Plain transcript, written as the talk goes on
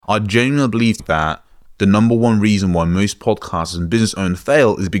I genuinely believe that the number one reason why most podcasters and business owners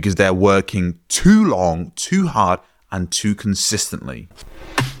fail is because they're working too long, too hard, and too consistently.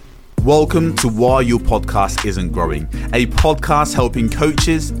 Welcome to Why Your Podcast Isn't Growing, a podcast helping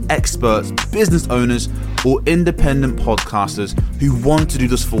coaches, experts, business owners, or independent podcasters who want to do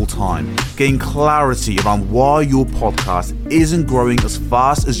this full time gain clarity around why your podcast isn't growing as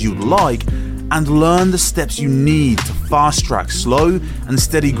fast as you'd like and learn the steps you need to fast track slow and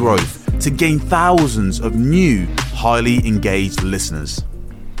steady growth to gain thousands of new, highly engaged listeners.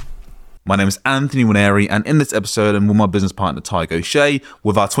 My name is Anthony Winery, and in this episode, I'm with my business partner, Tygo O'Shea,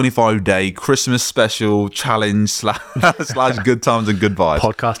 with our 25-day Christmas special challenge slash good times and good vibes.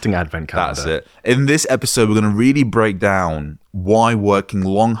 Podcasting advent calendar. That's it. In this episode, we're going to really break down why working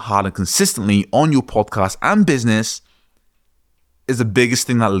long, hard, and consistently on your podcast and business is the biggest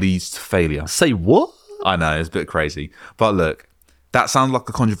thing that leads to failure. Say what? I know, it's a bit crazy. But look, that sounds like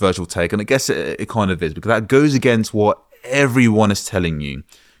a controversial take, and I guess it kind of is, because that goes against what everyone is telling you.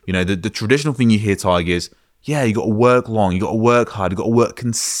 You know, the traditional thing you hear, Tiger, is, yeah, you got to work long, you got to work hard, you got to work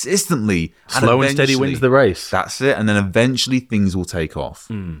consistently. Slow and steady wins the race. That's it. And then eventually things will take off.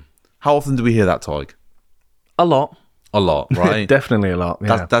 How often do we hear that, Tiger? A lot. A lot, right? Definitely a lot.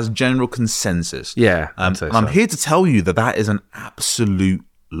 Yeah. That's general consensus. Yeah. And I'm here to tell you that is an absolute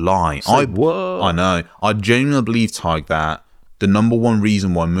lie. What? I know. I genuinely believe, Tiger, that the number one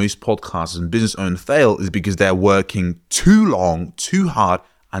reason why most podcasters and business owners fail is because they're working too long, too hard,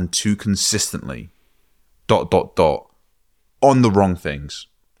 and too consistently, ... on the wrong things.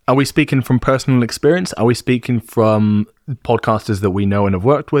 Are we speaking from personal experience? Are we speaking from podcasters that we know and have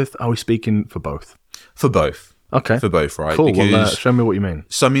worked with? Are we speaking for both? For both. Okay. For both, right? Cool. Well, show me what you mean.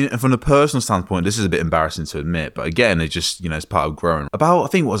 So, I mean, from a personal standpoint, this is a bit embarrassing to admit, but again, it's just, it's part of growing. About, I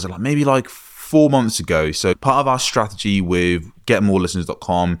think, what was it, maybe 4 months ago. So part of our strategy with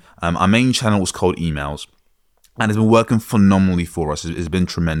getmorelisteners.com, our main channel was called emails. And it's been working phenomenally for us. It's been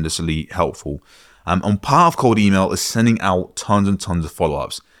tremendously helpful. And part of cold email is sending out tons and tons of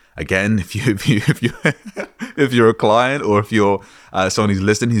follow-ups. Again, if you're a client, or if you're someone who's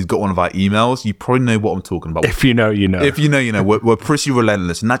listening who's got one of our emails, you probably know what I'm talking about. If you know, you know. If you know, you know. We're pretty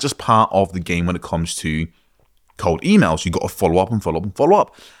relentless, and that's just part of the game when it comes to cold emails. You got to follow up and follow up and follow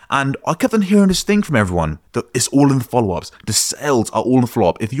up. And I kept on hearing this thing from everyone that it's all in the follow-ups. The sales are all in the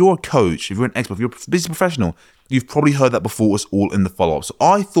follow-up. If you're a coach, if you're an expert, if you're a business professional, you've probably heard that before. It's all in the follow-up. So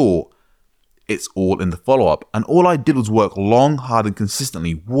I thought it's all in the follow-up. And all I did was work long, hard, and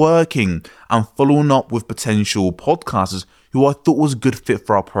consistently, working and following up with potential podcasters who I thought was a good fit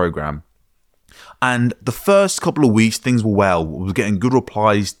for our program. And the first couple of weeks, things were well. We were getting good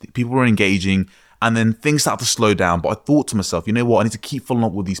replies. People were engaging. And then things started to slow down. But I thought to myself, you know what? I need to keep following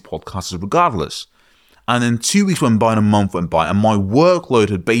up with these podcasters regardless. And then 2 weeks went by and a month went by. And my workload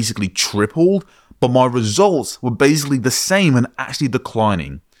had basically tripled. But my results were basically the same and actually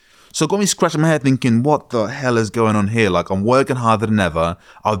declining. So it got me scratching my head thinking, what the hell is going on here? Like, I'm working harder than ever.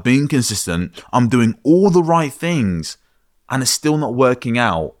 I've been consistent. I'm doing all the right things. And it's still not working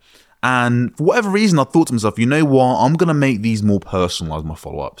out. And for whatever reason, I thought to myself, you know what? I'm going to make these more personalized, my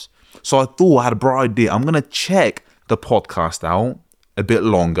follow-ups. So I thought I had a bright idea. I'm going to check the podcast out a bit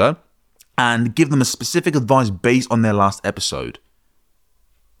longer and give them a specific advice based on their last episode.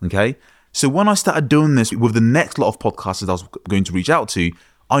 Okay? So when I started doing this with the next lot of podcasters I was going to reach out to,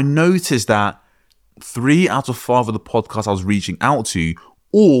 I noticed that 3 out of 5 of the podcasts I was reaching out to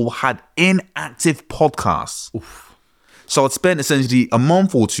all had inactive podcasts. Oof. So I'd spent essentially a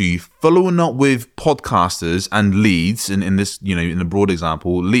month or two following up with podcasters and leads, in this, in the broad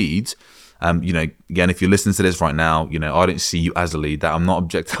example, leads. Again, if you're listening to this right now, I don't see you as a lead. That I'm not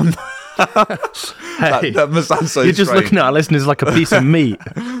objecting. Hey, that must sound so you're just strange. looking at our listeners like a piece of meat.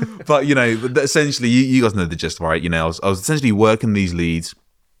 But essentially, you guys know the gist, right? I was essentially working these leads,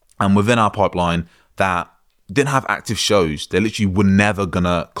 and within our pipeline that didn't have active shows. They literally were never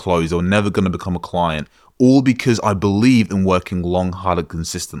gonna close. They were never gonna become a client. All because I believed in working long, hard, and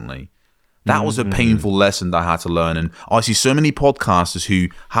consistently. That was a painful lesson that I had to learn. And I see so many podcasters who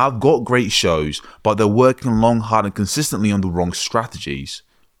have got great shows, but they're working long, hard, and consistently on the wrong strategies.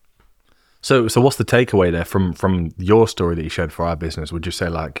 So what's the takeaway there from your story that you shared for our business? Would you say,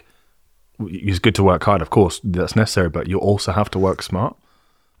 it's good to work hard, of course, that's necessary, but you also have to work smart?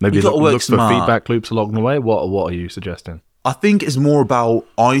 Maybe look for feedback loops along the way? What are you suggesting? I think it's more about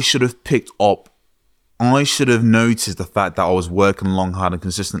I should have noticed the fact that I was working long, hard, and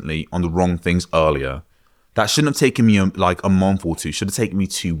consistently on the wrong things earlier. That shouldn't have taken me a month or two. It should have taken me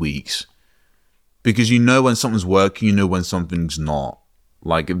 2 weeks. Because when something's working, when something's not.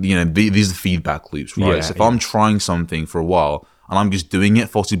 These are feedback loops, right? Yeah, so if I'm trying something for a while, and I'm just doing it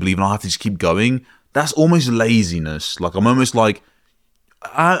falsely believing I have to just keep going, that's almost laziness. Like, I'm almost like,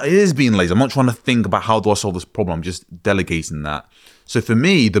 it is being lazy. I'm not trying to think about how do I solve this problem. I'm just delegating that. So for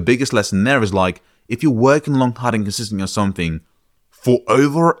me, the biggest lesson there is like, if you're working long, hard, and consistently on something for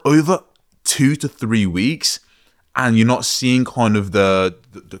over 2 to 3 weeks, and you're not seeing kind of the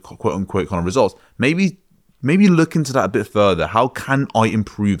quote unquote kind of results, maybe look into that a bit further. How can I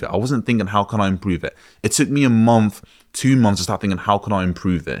improve it? I wasn't thinking, how can I improve it? It took me a month, 2 months to start thinking, how can I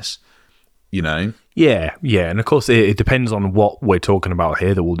improve this? You know? Yeah. And of course, it depends on what we're talking about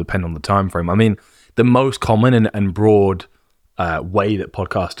here. That will depend on the time frame. I mean, the most common and broad way that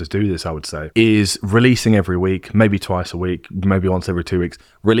podcasters do this, I would say, is releasing every week, maybe twice a week, maybe once every 2 weeks,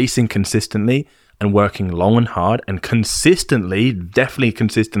 releasing consistently and working long and hard and consistently, definitely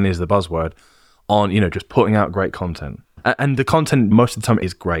consistently is the buzzword, on, just putting out great content. And the content most of the time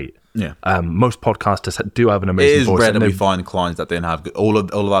is great. Yeah. Most podcasters do have an amazing voice. It is rare that we find clients that don't have all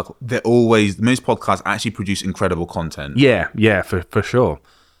of our, most podcasts actually produce incredible content. Yeah, for sure.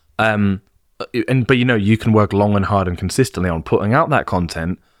 But you can work long and hard and consistently on putting out that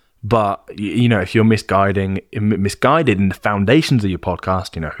content. But if you're misguided in the foundations of your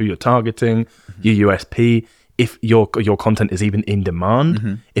podcast, who you're targeting, your USP, if your content is even in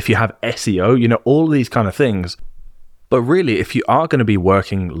demand, if you have SEO, all these kind of things. But really, if you are going to be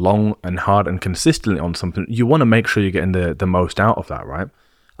working long and hard and consistently on something, you want to make sure you're getting the most out of that, right?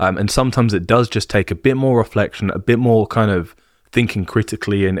 And sometimes it does just take a bit more reflection, a bit more kind of thinking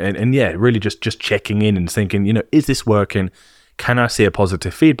critically, and yeah, really just checking in and thinking, is this working? Can I see a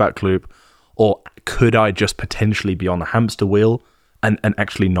positive feedback loop? Or could I just potentially be on the hamster wheel and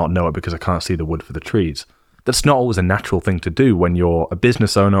actually not know it because I can't see the wood for the trees? That's not always a natural thing to do when you're a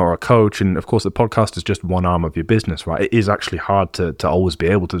business owner or a coach. And of course, the podcast is just one arm of your business, right? It is actually hard to always be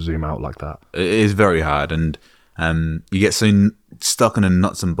able to zoom out like that. It is very hard. And you get so stuck in the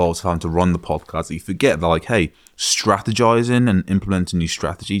nuts and bolts of having to run the podcast that you forget that, like, hey, strategizing and implementing new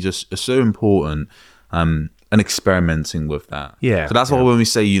strategies are so important, and experimenting with that. Yeah. So that's why when we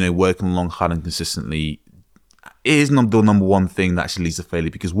say, working long, hard, and consistently, it is not the number one thing that actually leads to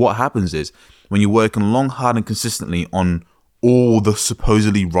failure. Because what happens is, when you're working long, hard, and consistently on all the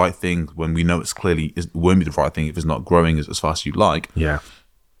supposedly right things, when we know it won't be the right thing if it's not growing as fast as you like. Yeah.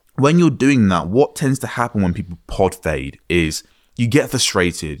 When you're doing that, what tends to happen when people pod fade is you get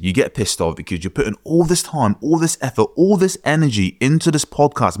frustrated, you get pissed off because you're putting all this time, all this effort, all this energy into this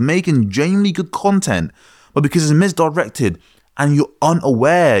podcast, making genuinely good content, but because it's misdirected and you're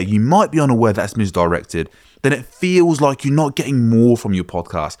unaware, you might be unaware that it's misdirected, then it feels like you're not getting more from your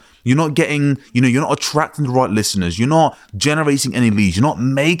podcast. You're not getting, you're not attracting the right listeners. You're not generating any leads. You're not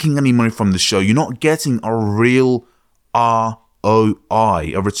making any money from the show. You're not getting a real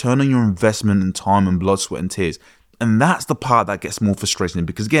ROI, a return on your investment in time and blood, sweat, and tears. And that's the part that gets more frustrating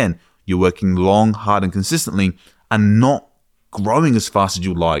because, again, you're working long, hard, and consistently and not growing as fast as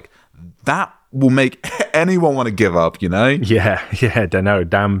you like. That will make anyone want to give up, Yeah, don't know.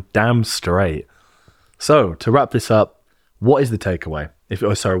 Damn straight. So, to wrap this up, what is the takeaway?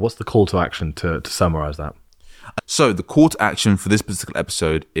 What's the call to action to summarize that? So, the call to action for this particular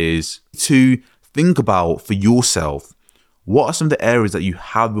episode is to think about for yourself, what are some of the areas that you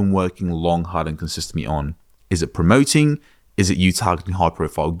have been working long, hard, and consistently on? Is it promoting? Is it you targeting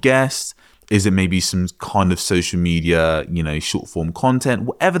high-profile guests? Is it maybe some kind of social media, short-form content?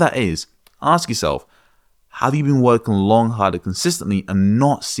 Whatever that is, ask yourself, have you been working long, hard, and consistently and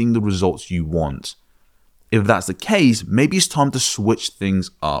not seeing the results you want? If that's the case, maybe it's time to switch things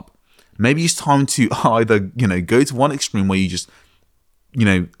up. Maybe it's time to either, go to one extreme where you just,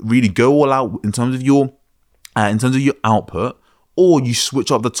 really go all out in terms of your output, or you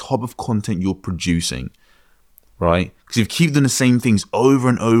switch up the type of content you're producing, right? Because if you keep doing the same things over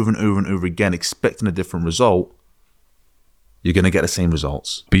and over and over and over again, expecting a different result, you're going to get the same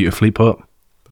results. Beautifully put.